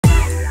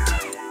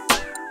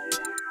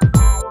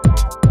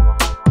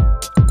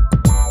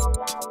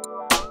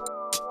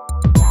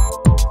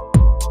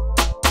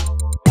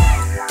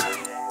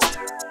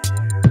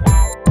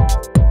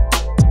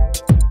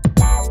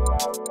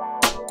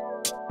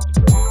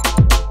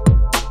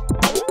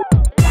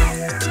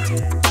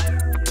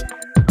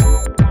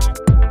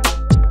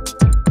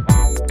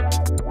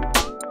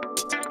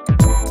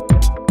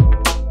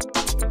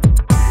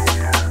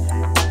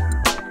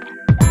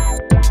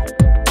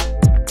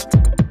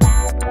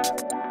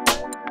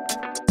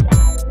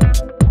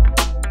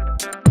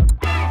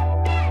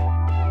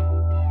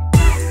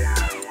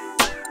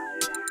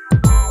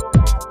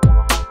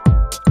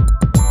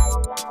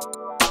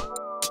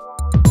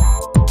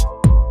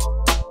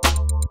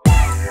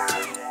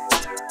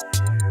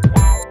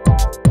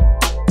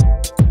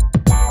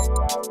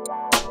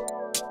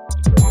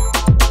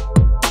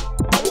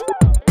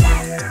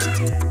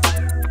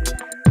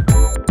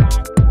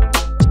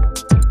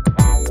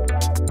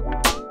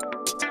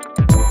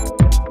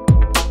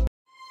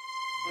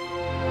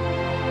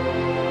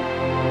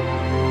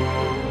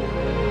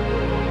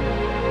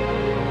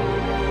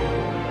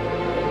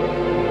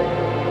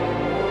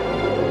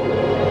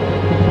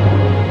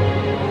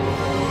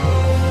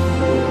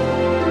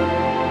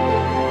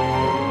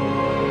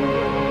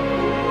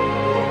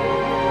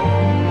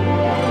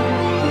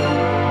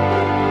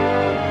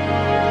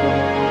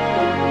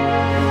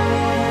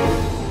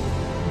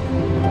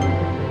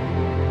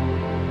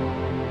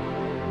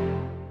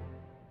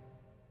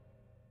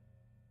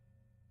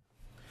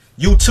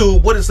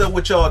YouTube, what is up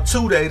with y'all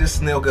today? This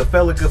is Neil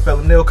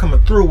Goodfella Neil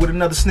coming through with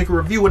another sneaker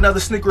review, another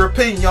sneaker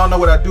opinion. Y'all know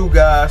what I do,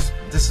 guys.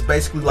 This is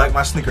basically like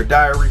my sneaker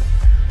diary.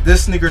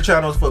 This sneaker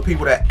channel is for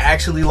people that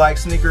actually like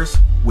sneakers.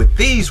 With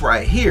these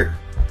right here,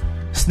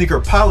 Sneaker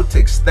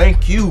Politics,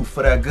 thank you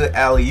for that good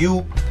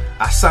alley-oop.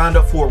 I signed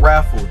up for a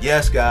raffle.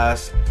 Yes,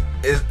 guys,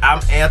 I'm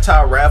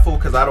anti-raffle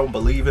because I don't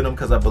believe in them,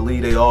 because I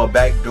believe they all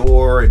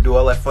backdoor and do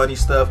all that funny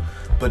stuff.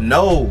 But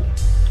no,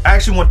 I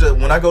actually want to,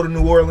 when I go to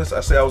New Orleans, I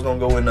said I was going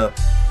to go in the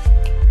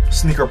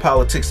Sneaker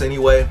Politics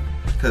anyway,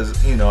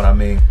 because you know what I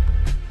mean.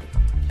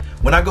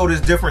 When I go to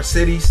different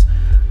cities,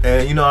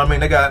 and you know what I mean,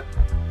 they got,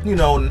 you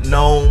know,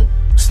 known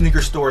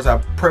sneaker stores, I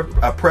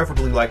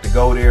preferably like to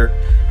go there,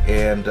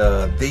 and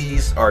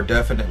these are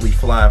definitely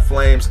flying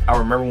flames. I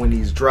remember when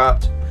these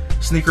dropped.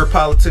 Sneaker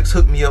Politics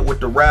hooked me up with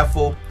the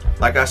raffle.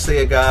 Like I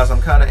said, guys,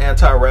 I'm kind of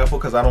anti-raffle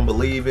because I don't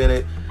believe in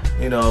it.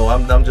 You know,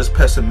 I'm just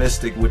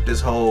pessimistic with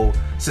this whole,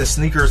 since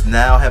sneakers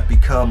now have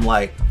become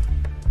like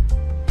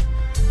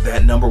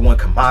that #1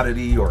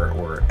 commodity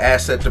or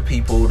asset to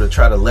people to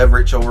try to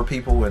leverage over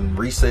people and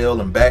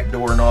resale and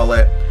backdoor and all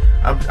that.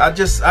 I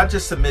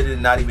just submitted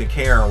not even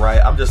caring, right?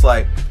 I'm just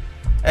like,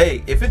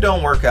 hey, if it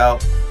don't work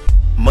out,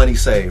 money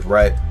saved,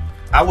 right?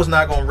 I wasn't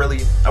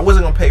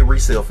gonna pay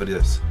resale for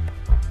this.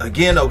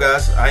 Again though,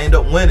 guys, I end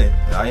up winning.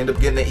 I end up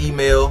getting an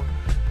email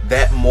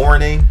that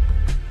morning,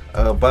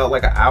 about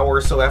like an hour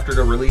or so after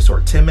the release,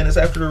 or 10 minutes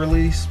after the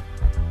release.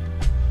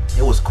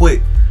 It was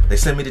quick. They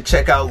sent me the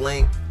checkout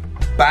link.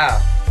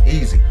 Bow,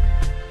 easy.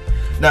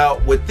 Now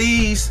with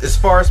these, as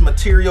far as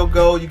material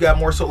go, you got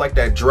more so like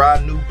that dry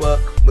nubuck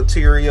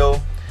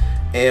material.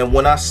 And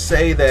when I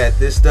say that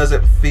this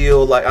doesn't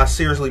feel like, I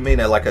seriously mean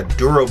that, like a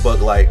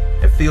Durabuck, like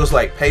it feels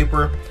like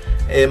paper.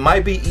 It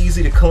might be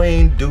easy to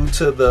clean due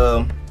to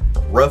the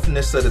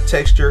roughness of the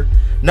texture.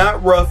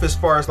 Not rough as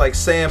far as like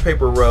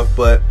sandpaper rough,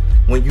 but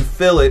when you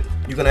feel it,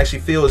 you can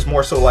actually feel it's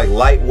more so like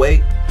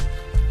lightweight.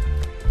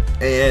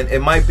 And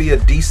it might be a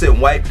decent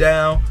wipe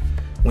down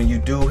when you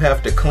do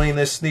have to clean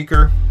this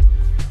sneaker.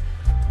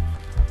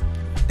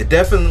 It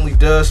definitely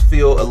does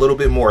feel a little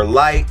bit more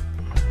light.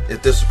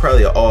 If this is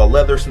probably an all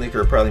leather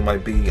sneaker, it probably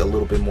might be a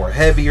little bit more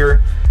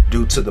heavier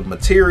due to the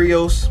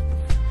materials.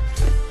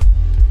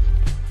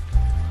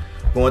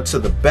 Going to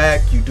the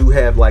back, you do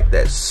have like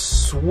that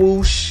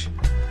swoosh.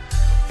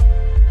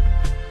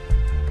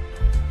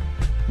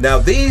 Now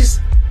these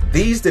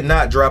did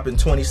not drop in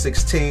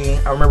 2016.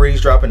 I remember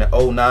these dropping in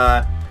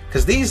 09,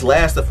 because these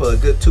lasted for a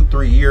good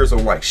 2-3 years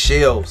on like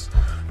shelves.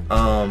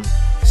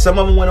 Some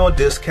of them went on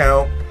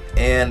discount,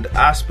 and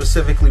I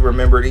specifically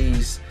remember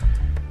these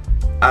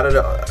out of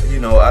the, you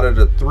know, out of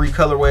the 3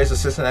 colorways, the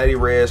Cincinnati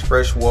Reds,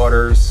 Fresh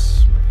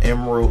Waters,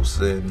 Emeralds,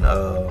 and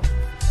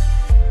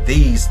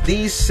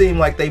these seem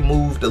like they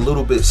moved a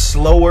little bit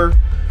slower,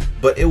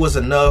 but it was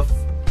enough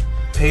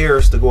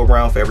pairs to go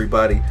around for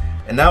everybody.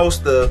 And that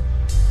was the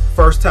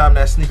first time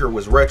that sneaker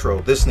was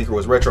retro. This sneaker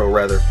was retro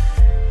rather.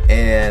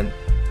 And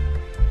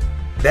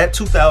that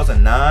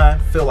 2009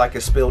 feel like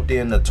it spilled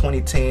in the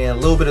 2010, a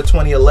little bit of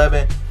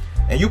 2011.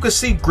 And you could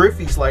see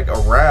Griffey's like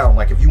around,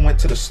 like if you went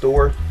to the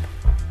store,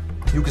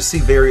 you could see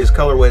various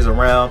colorways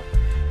around,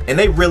 and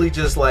they really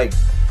just like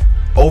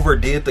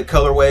overdid the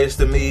colorways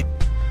to me.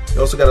 You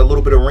also got a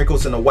little bit of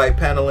wrinkles in the white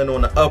paneling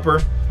on the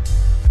upper.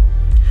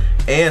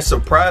 And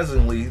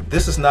surprisingly,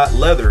 this is not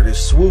leather.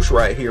 This swoosh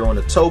right here on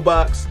the toe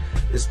box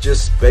is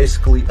just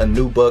basically a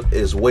nubuck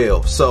as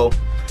well. So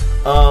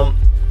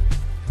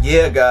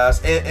yeah,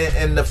 guys,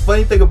 and the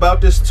funny thing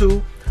about this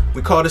too,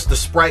 we call this the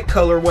Sprite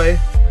colorway.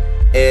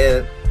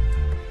 And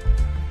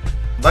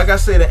like I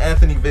said in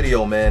Anthony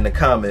video, man, in the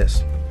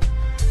comments,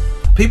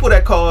 people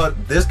that call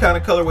this kind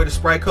of colorway the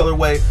Sprite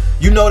colorway,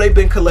 you know they've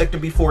been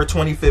collecting before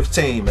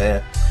 2015,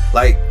 man.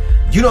 Like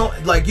you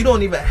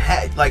don't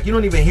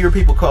even hear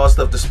people call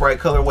stuff the Sprite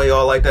colorway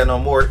all like that no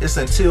more. It's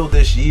until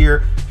this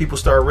year people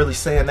start really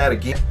saying that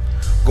again.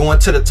 Going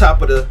to the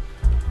top of the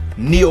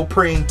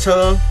neoprene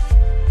tongue,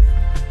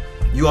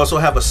 you also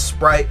have a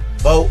Sprite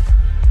boat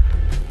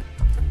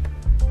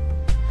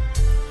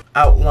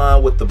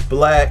outline with the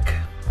black.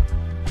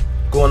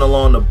 Going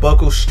along the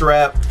buckle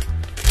strap,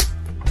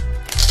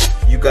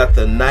 you got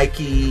the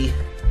Nike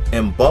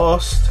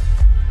embossed,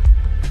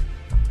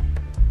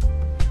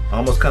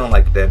 almost kind of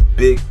like that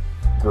big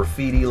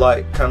graffiti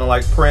like kind of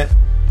like print.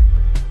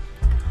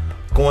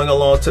 Going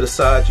along to the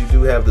side, you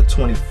do have the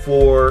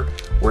 24,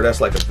 where that's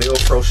like a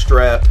Velcro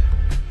strap.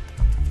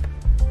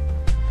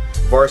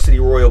 Varsity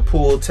Royal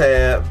pull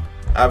tab.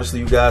 Obviously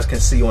you guys can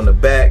see on the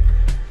back,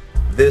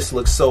 this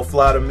looks so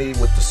fly to me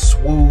with the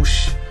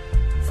swoosh,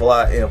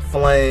 fly in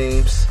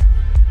flames.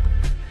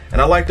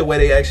 And I like the way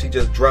they actually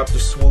just dropped the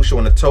swoosh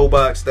on the toe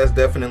box. That's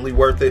definitely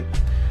worth it.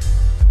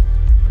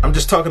 I'm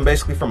just talking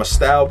basically from a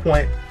style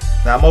point.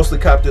 Now I mostly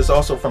copped this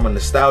also from a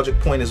nostalgic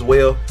point as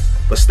well,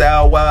 but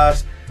style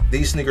wise,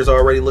 these sneakers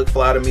already look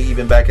fly to me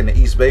even back in the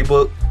East Bay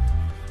book.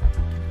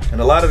 And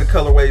a lot of the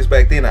colorways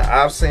back then that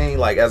I've seen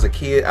like as a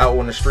kid out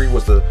on the street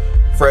was the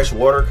Fresh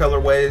Water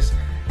colorways.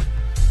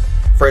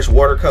 Fresh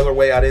Water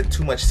colorway, I didn't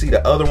too much see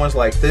the other ones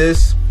like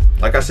this.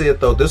 Like I said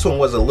though, this one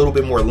was a little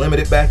bit more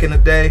limited back in the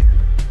day.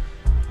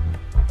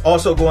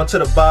 Also going to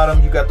the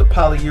bottom, you got the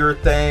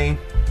polyurethane.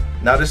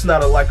 Now this is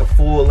not like a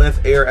full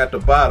length air at the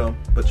bottom,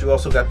 but you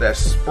also got that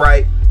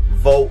Sprite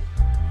Volt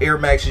Air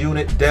Max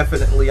unit.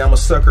 Definitely I'm a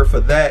sucker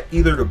for that.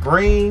 Either the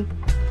green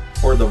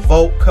or the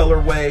Volt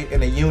colorway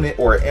in a unit,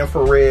 or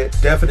infrared.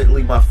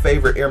 Definitely my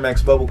favorite Air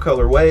Max bubble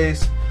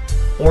colorways.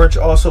 Orange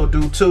also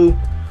do too.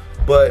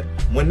 But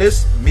when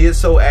this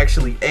midsole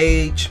actually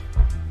age,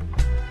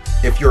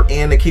 if you're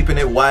into keeping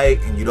it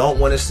white and you don't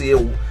want to see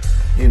it,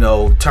 you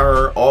know,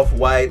 turn off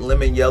white,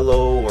 lemon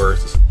yellow, or,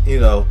 you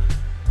know,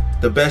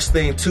 the best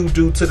thing to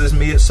do to this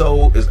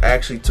midsole is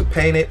actually to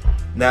paint it.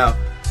 Now,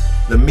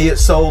 the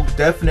midsole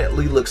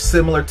definitely looks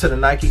similar to the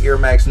Nike Air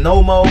Max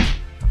Nomo.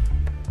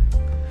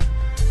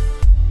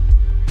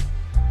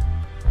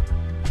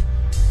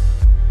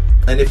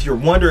 And if you're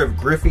wondering if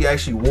Griffey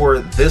actually wore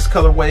this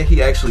colorway,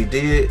 he actually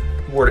did.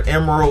 He wore the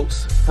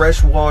emeralds,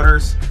 fresh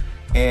waters,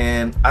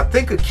 and I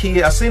think a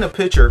kid, I seen a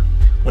picture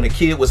when a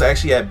kid was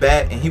actually at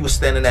bat and he was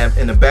standing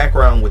in the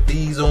background with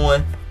these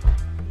on.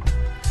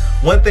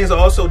 One thing I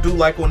also do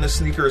like on this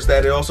sneaker is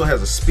that it also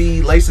has a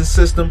speed lacing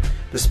system.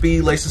 The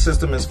speed lacing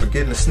system is for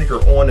getting the sneaker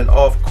on and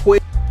off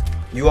quick.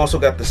 You also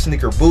got the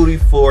sneaker booty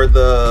for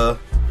the,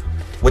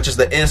 which is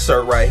the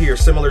insert right here,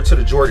 similar to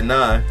the Jordan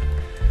 9.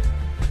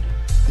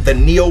 The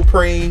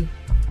neoprene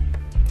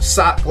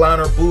sock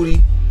liner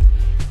booty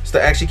is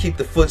to actually keep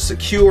the foot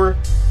secure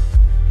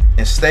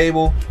and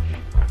stable.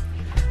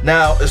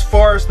 Now, as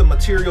far as the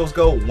materials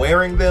go,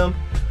 wearing them,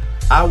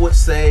 I would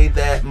say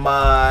that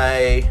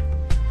my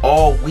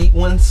all wheat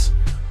ones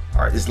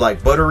is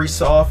like buttery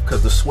soft,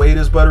 because the suede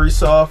is buttery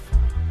soft,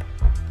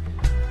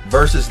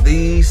 versus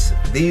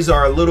these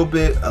are a little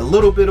bit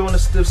on the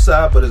stiff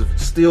side, but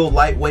it's still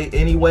lightweight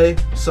anyway.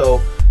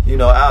 So, you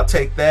know, I'll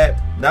take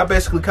that. Now I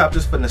basically cop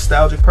this for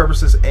nostalgic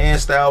purposes and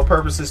style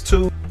purposes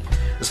too.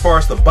 As far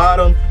as the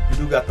bottom, you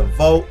do got the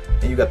Volt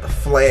and you got the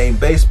Flame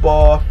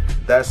baseball.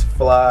 That's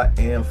Fly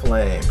and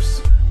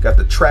Flames. Got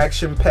the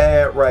traction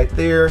pad right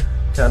there.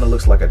 Kind of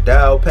looks like a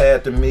dial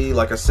pad to me,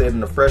 like I said in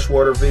the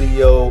freshwater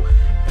video.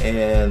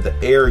 And the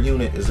air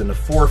unit is in the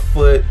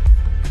 4-foot.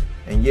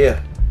 And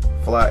yeah,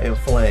 Fly and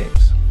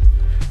Flames.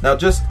 Now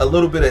just a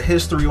little bit of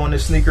history on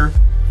this sneaker.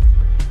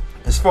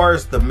 As far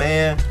as the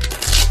man,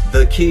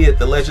 the kid,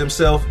 the legend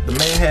himself, the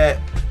man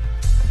had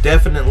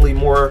definitely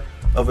more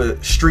of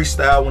a street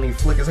style when he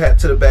flick his hat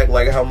to the back,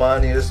 like how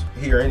mine is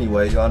here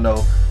anyway. Y'all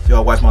know,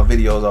 y'all watch my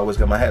videos, I always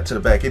got my hat to the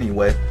back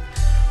anyway.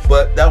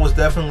 But that was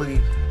definitely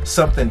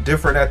something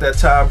different at that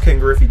time Ken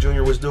Griffey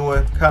Jr. was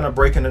doing, kind of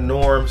breaking the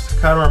norms.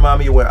 Kind of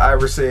remind me of when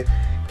Iverson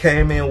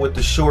came in with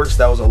the shorts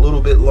that was a little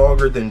bit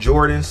longer than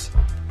Jordan's.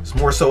 It's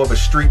more so of a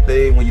street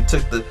thing when you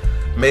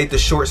made the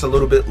shorts a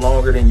little bit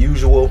longer than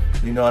usual,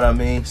 you know what I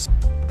mean?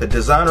 The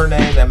designer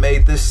name that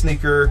made this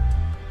sneaker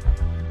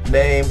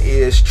name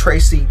is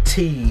Tracy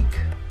Teague.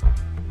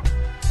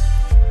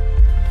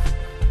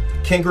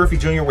 Ken Griffey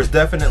Jr. was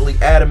definitely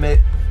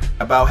adamant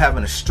about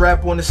having a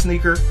strap on the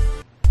sneaker,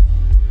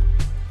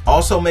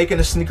 also making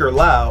the sneaker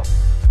loud,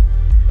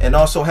 and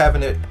also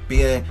having it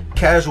being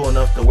casual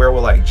enough to wear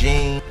with like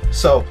jeans.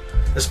 So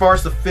as far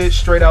as the fit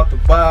straight out the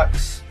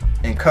box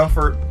and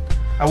comfort,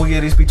 I would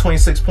give these between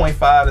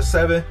 6.5 to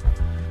 7.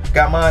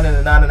 Got mine in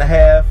the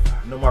 9.5.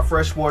 I know my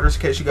fresh waters,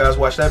 in case you guys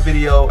watched that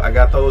video, I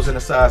got those in a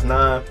size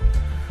 9.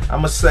 I'm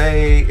gonna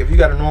say if you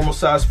got a normal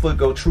size foot,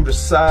 go true to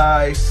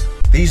size.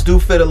 These do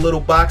fit a little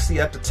boxy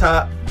at the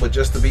top, but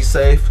just to be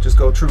safe, just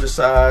go true to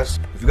size.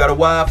 If you got a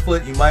wide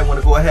foot, you might want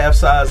to go a half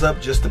size up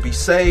just to be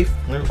safe.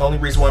 The only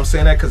reason why I'm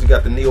saying that, because you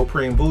got the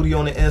neoprene booty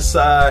on the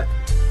inside.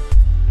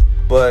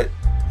 But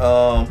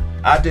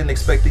I didn't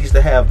expect these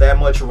to have that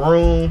much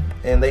room,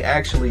 and they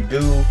actually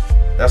do.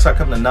 That's how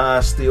come the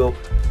 9 still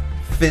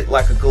fit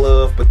like a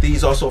glove, but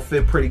these also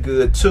fit pretty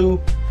good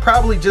too.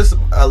 Probably just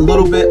a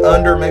little bit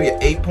under, maybe an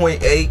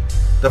 8.8.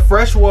 The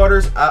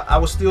freshwaters, I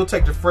would still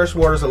take the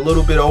freshwaters a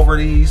little bit over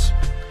these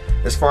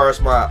as far as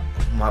my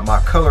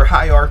color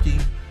hierarchy.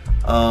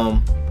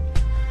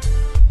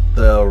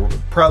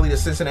 Probably the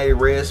Cincinnati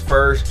Reds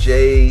first,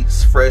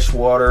 Jades,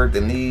 freshwater,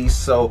 then these.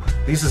 So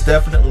these is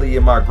definitely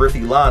in my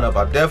Griffey lineup.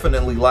 I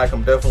definitely like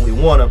them, definitely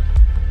want them,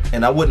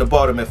 and I wouldn't have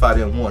bought them if I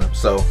didn't want them.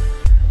 So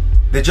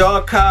did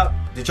y'all cop?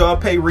 Did y'all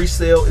pay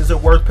resale? Is it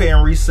worth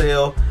paying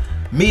resale?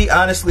 Me,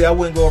 honestly, I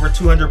wouldn't go over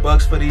 200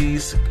 bucks for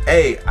these.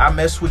 Hey, I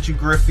mess with you,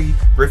 Griffey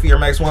Air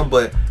Max 1,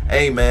 but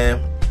hey,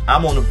 man,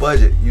 I'm on a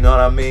budget. You know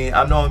what I mean?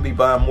 I know I'm gonna be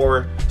buying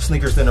more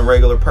sneakers than a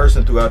regular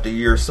person throughout the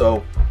year,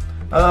 so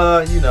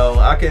you know,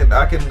 I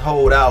can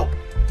hold out.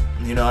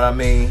 You know what I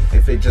mean?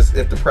 If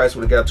the price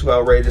would have got too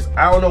outrageous.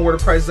 I don't know where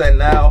the price is at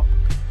now.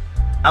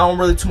 I don't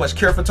really too much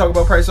care for talking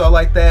about price all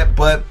like that,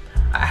 but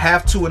I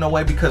have to in a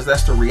way, because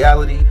that's the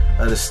reality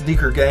of the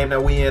sneaker game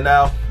that we in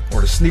now,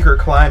 or the sneaker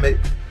climate.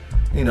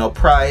 You know,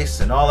 price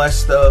and all that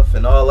stuff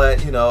and all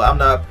that. You know, I'm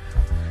not,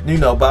 you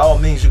know, by all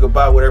means you can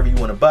buy whatever you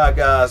want to buy,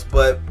 guys,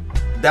 but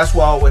that's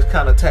why I always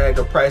kind of tag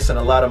the price in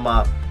a lot of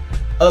my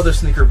other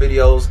sneaker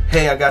videos.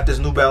 Hey, I got this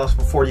New Balance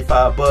for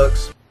 45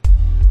 bucks.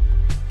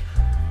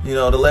 you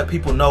know, to let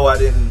people know I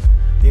didn't,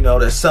 you know,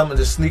 that some of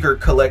the sneaker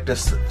collecting,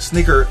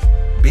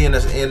 being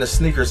in the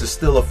sneakers is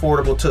still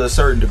affordable to a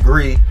certain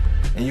degree,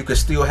 and you can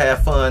still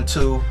have fun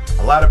too.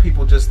 A lot of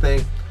people just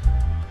think,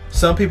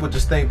 some people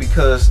just think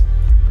because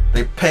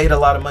they paid a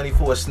lot of money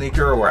for a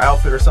sneaker or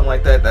outfit or something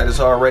like that, that is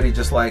already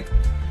just like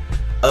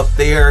up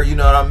there, you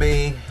know what I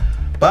mean?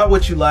 Buy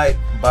what you like,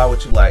 buy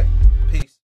what you like.